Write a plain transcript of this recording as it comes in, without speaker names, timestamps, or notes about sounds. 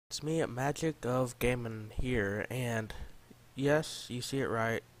It's me at Magic of Gaming here, and yes, you see it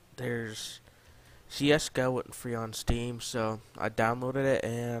right. There's CS:GO went free on Steam, so I downloaded it,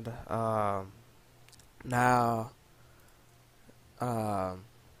 and now um,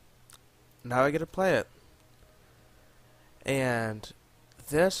 now I get to play it. And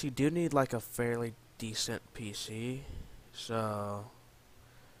this, you do need like a fairly decent PC. So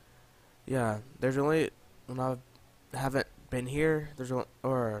yeah, there's only when I haven't been here,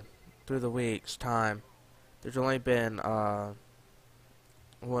 or through the week's time, there's only been one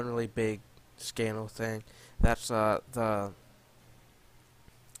really big scandal thing. That's the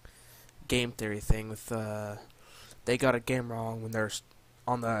game theory thing with they got a game wrong when they're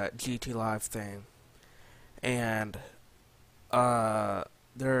on the GT Live thing, and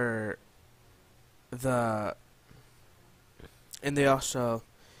they're the and they also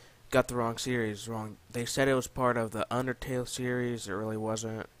got the wrong series wrong. They said it was part of the Undertale series. It really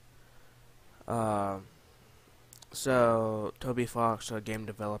wasn't. Um, so Toby Fox, a game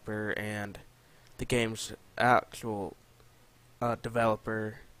developer, and the game's actual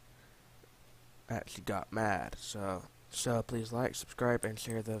developer actually got mad. So please like, subscribe, and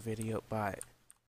share the video. Bye.